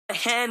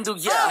handle,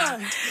 yeah.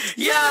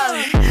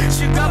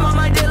 She grab on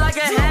my dick like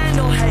a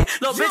handle, hey.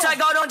 Little bitch, I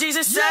got on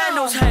Jesus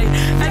sandals, hey.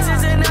 X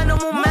is an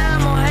animal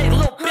mammal, hey.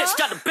 Little bitch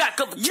got the back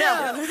of a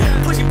camel.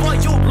 Pussy boy,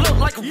 you look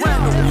like a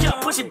Randall,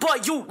 yeah. Pussy boy,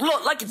 you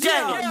look like a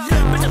Daniel.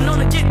 Bitch, I'm known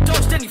to get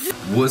dosed any.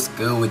 What's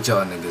good with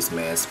y'all niggas,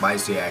 man?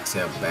 Spicy Reactz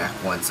here, back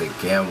once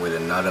again with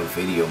another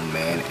video,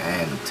 man.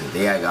 And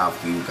today I got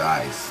for you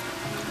guys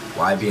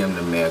YBN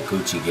Nahmir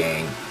Gucci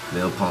Gang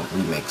Lil Pump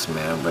remix,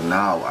 man. But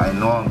now I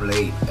know I'm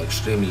late,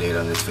 extremely late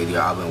on this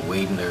video. I've been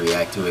waiting to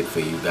react to it for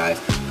you guys.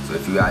 So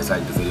if you guys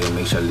like the video,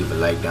 make sure to leave a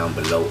like down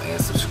below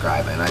and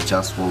subscribe. And I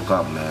just woke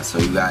up, man, so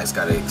you guys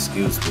gotta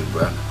excuse me,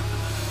 bro.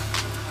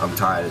 I'm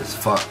tired as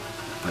fuck,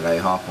 but I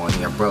hop on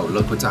here, bro.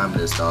 Look what time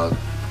it is, dog.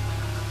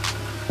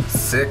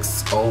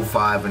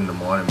 6:05 in the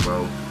morning,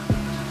 bro.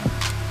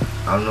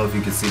 I don't know if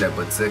you can see that,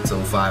 but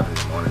 6:05 in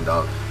the morning,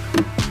 dog.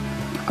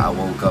 I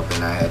woke up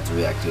and I had to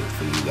react to it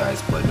for you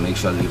guys, but make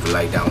sure to leave a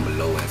like down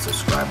below and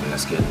subscribe, and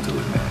let's get into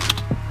it, man.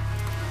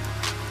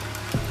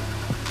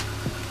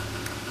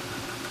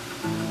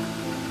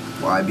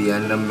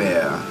 YBN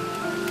Nahmir.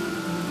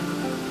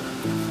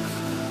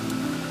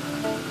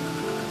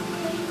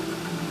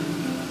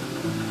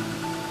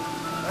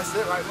 That's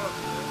it right now.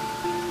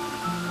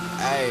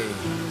 Hey.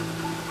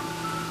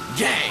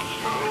 Gang.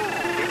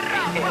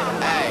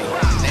 Hey,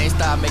 they ain't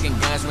stop making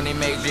guns when they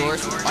made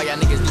yours. All y'all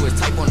niggas do is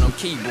type on them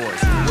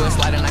keyboards. We'll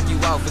slide and knock you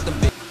out with them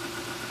big.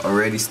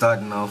 Already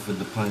starting off with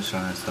the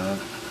punchlines, dog.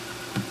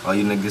 All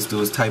you niggas do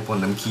is type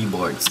on them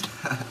keyboards.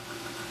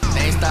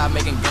 They ain't stop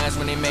making guns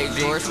when they made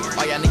yours.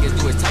 All y'all niggas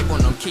do is type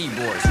on them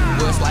keyboards.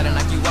 We'll slide and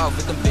knock you out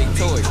with them big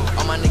toys.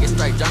 All my niggas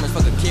straight drummers,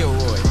 fuck a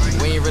Kilroy.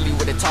 We ain't really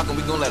with it talking,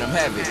 we gon' let them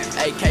have it.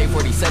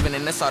 AK-47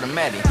 and that's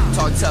automatic.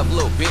 Talk tough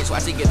little bitch,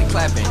 watch it get the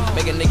clapping.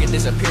 Make a nigga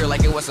disappear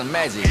like it was some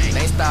magic. They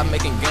ain't stop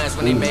making guns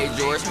when they made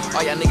yours.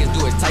 All y'all niggas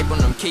do is type on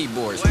them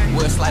keyboards.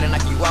 We'll slide and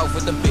knock you out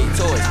with them big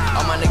toys.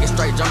 All my niggas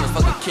straight drummers,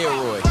 fuck a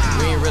Kilroy.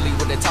 We ain't really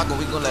with it talking,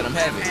 we gon' let them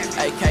have it.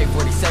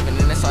 AK-47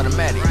 and that's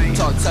automatic.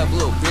 Talk tough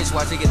little bitch,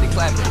 watch it get the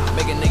clapping.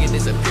 Make a nigga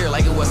disappear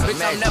like it was some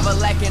magic. I'm never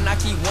lacking, I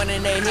keep one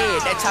in their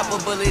head. That chopper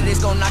bullet is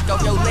gon' knock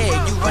off your leg.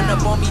 You run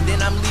up on me,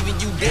 then I'm leaving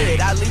you dead.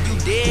 I leave you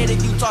dead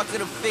if you talk to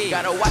the fed.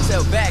 Gotta watch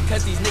your back,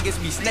 cause these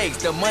niggas be snakes.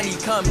 The money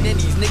come, then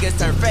these niggas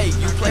turn fake.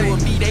 You play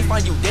with me, they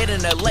find you dead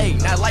in the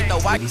lake. Not like the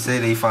white. Did he say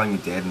they find you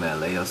dead in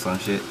LA or some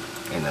shit?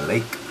 In the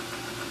lake?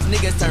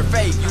 Niggas turn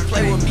fake. You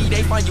play with me,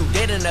 they find you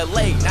dead in the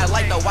lake. Not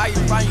like the why you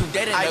find you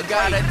dead in the lake. I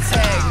got a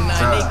tag,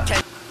 nah, they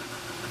can't.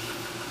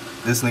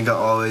 This nigga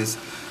always,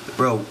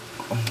 bro,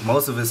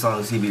 most of his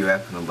songs he be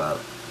rapping about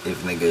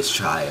if niggas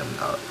try him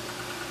out.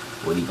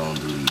 What he gonna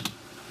do to you?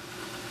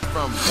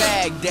 From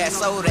Baghdad,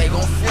 so they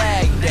gon'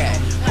 flag that.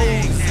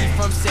 Uzi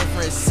from San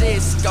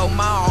Francisco,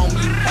 my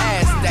homie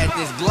passed that.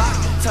 This Glock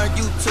turn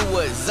you to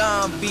a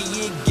zombie,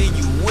 it give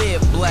you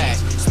whiplash.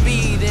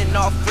 Speeding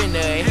off in the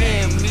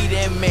hand, me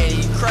that man,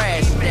 he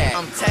crashed that.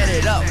 I'm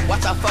tatted up,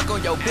 watch I fuck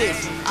on your bitch.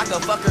 I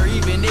could fuck her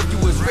even if you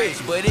was rich,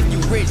 but if you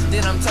rich,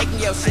 then I'm taking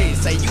your shit.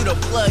 Say you the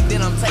plug,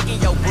 then I'm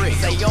taking your brick.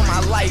 Say on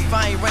my life,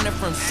 I ain't running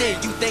from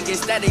shit. You think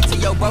it's static to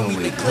your bro, me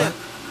the clip.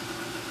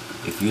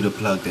 If you the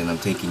plug, then I'm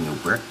taking your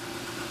brick.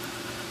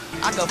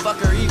 I could fuck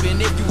her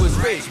even if you was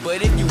rich,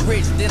 but if you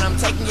rich, then I'm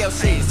taking your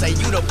shit. Say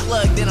you the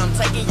plug, then I'm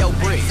taking your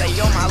brick. Say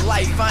on my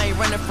life, I ain't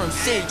running from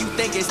shit. You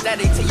think it's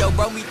static to your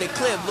bro, meet the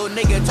clip. Little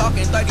nigga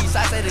talking 30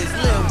 shots at his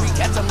lip. We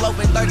catch him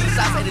loafing 30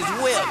 shots at his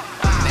whip.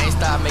 They ain't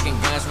stop making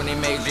guns when they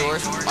made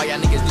yours. All y'all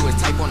niggas do is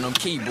type on them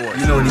keyboards.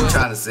 You know what he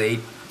trying to say?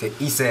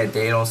 He said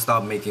they don't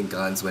stop making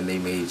guns when they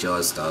made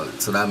yours, dog.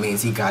 So that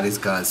means he got his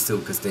guns too,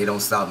 cause they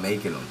don't stop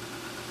making them.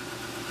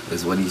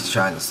 Is what he's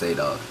trying to say,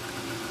 dog.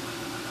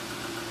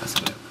 That's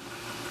it.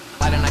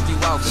 I done knock you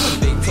out with some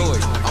big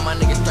toys. All my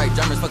niggas straight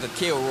drummers, fuck a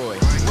Kilroy.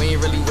 We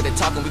ain't really with it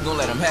talking, we gon'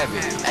 let them have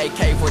it.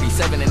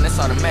 AK-47 and that's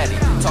automatic.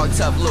 Talk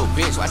tough little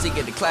bitch, watch it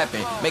get the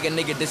clapping. Make a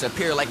nigga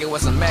disappear like it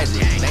was some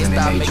magic. They ain't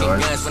stop making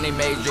guns when they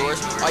made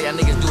yours. All y'all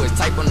niggas do is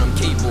type on them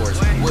keyboards.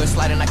 We'll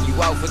slide and knock you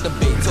out with the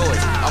big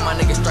toys. All my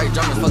niggas straight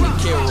drummers, fuck a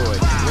Kilroy.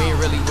 We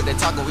ain't really with it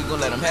talking, we gon'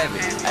 let them have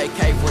it.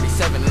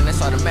 AK-47 and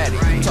that's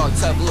automatic. Talk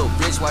tough little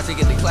bitch, watch it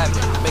get the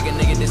clapping. Make a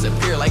nigga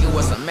disappear like it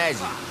was some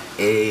magic.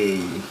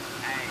 Hey.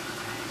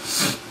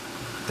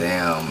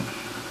 Damn.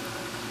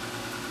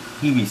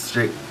 He be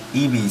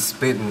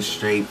spitting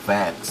straight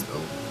facts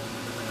though.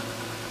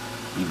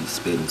 He be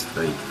spitting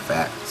straight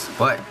facts.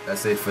 But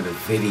that's it for the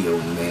video,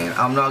 man.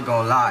 I'm not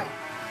gonna lie.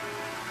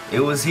 It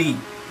was heat.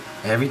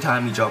 Every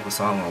time he drop a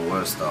song on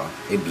Worldstar,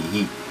 it be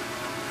heat.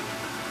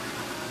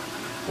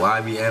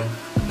 YBN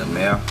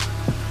Nahmir,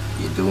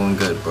 you're doing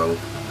good, bro.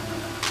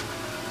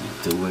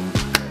 You're doing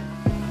good.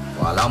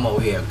 While I'm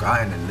over here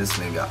grinding, this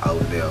nigga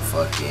out there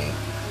fucking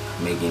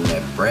making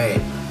that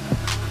bread.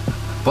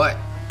 But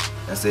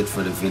that's it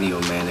for the video,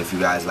 man. If you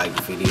guys like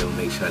the video,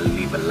 make sure to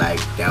leave a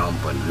like down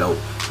below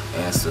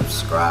and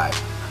subscribe.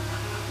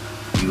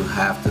 You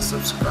have to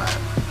subscribe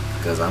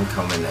because I'm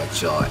coming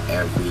at y'all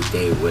every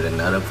day with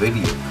another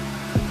video.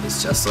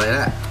 It's just like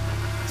that.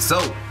 So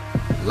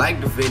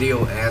like the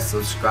video and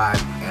subscribe,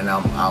 and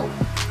I'm out.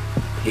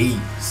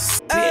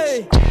 Peace.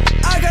 Hey.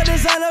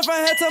 designer from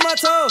head to my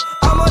toe.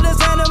 I'm a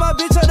designer, my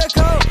bitch on the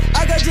coat.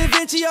 I got Da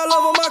Vinci all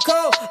over my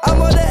coat.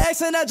 I'm on the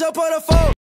X and I jump on the phone.